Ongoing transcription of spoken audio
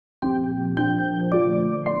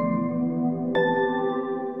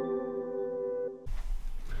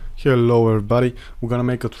Hello everybody, we're gonna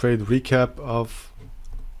make a trade recap of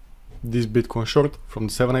this Bitcoin short from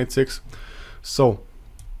the 786. So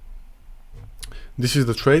this is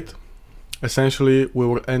the trade. Essentially we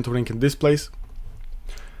were entering in this place.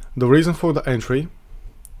 The reason for the entry,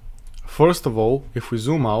 first of all, if we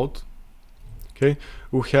zoom out, okay,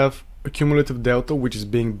 we have a cumulative delta which is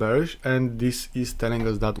being bearish, and this is telling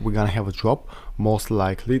us that we're gonna have a drop most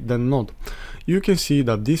likely than not. You can see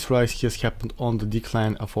that this rise has happened on the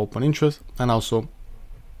decline of open interest, and also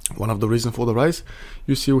one of the reasons for the rise,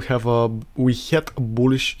 you see we had a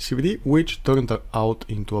bullish CVD which turned out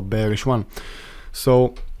into a bearish one.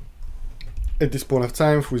 So at this point of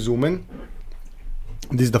time, if we zoom in,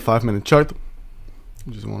 this is the 5-minute chart.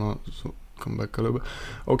 Just wanna come back a little bit.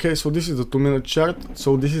 Okay, so this is the 2-minute chart.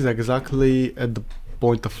 So this is exactly at the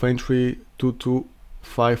point of entry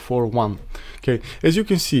 22541. Okay, as you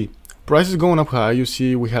can see, price is going up high. You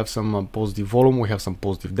see we have some positive volume, we have some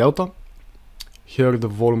positive delta. Here the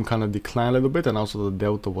volume kind of declined a little bit, and also the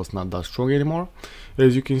delta was not that strong anymore.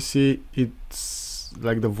 As you can see, it's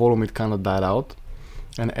like the volume, it kind of died out.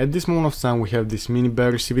 And at this moment of time, we have this mini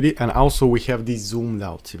bearish CVD, and also we have this zoomed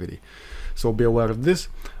out CVD. So be aware of this.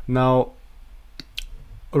 Now,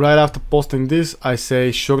 right after posting this, I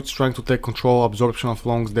say shorts trying to take control, absorption of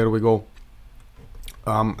longs, there we go.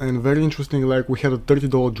 And very interesting, like we had a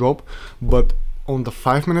 $30 drop, but on the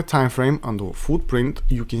 5-minute time frame, on the footprint,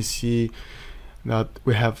 you can see that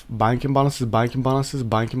we have buying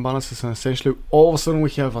imbalances, and essentially all of a sudden we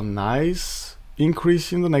have a nice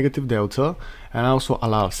increase in the negative delta, and also a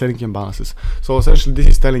lot of selling imbalances. So essentially this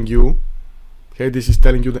is telling you, okay, this is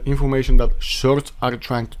telling you the information that shorts are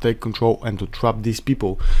trying to take control and to trap these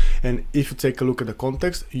people. And if you take a look at the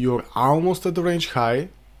context, you're almost at the range high,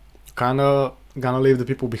 kinda gonna leave the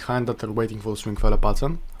people behind that are waiting for the swing failure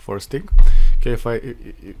pattern, first thing. Okay,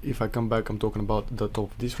 if I come back, I'm talking about the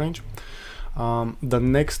top of this range. The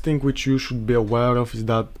next thing which you should be aware of is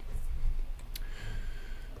that,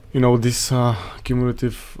 you know, this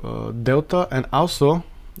cumulative delta, and also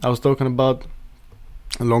I was talking about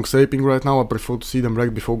long scalping right now. I prefer to see them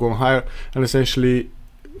break before going higher, and essentially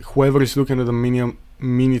whoever is looking at the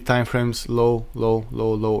mini time frames, low,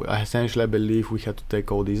 essentially I believe we had to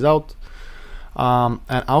take all these out.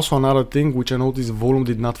 And also another thing which I noticed, volume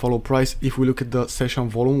did not follow price. If we look at the session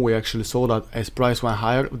volume, we actually saw that as price went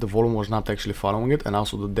higher, the volume was not actually following it, and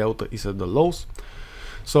also the delta is at the lows.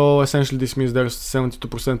 So essentially this means there's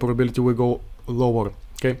 72% probability we go lower.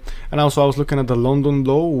 Okay, and also I was looking at the London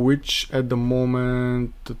low, which at the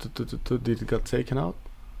moment did it get taken out?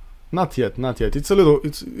 Not yet. It's a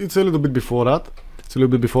little bit before that.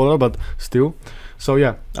 But still. So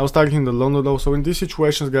yeah, I was targeting the London low. So in these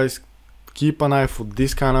situations, guys, keep an eye for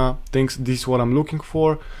this kind of things. This is what I'm looking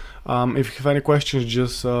for. If you have any questions,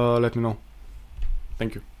 just let me know.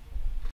 Thank you.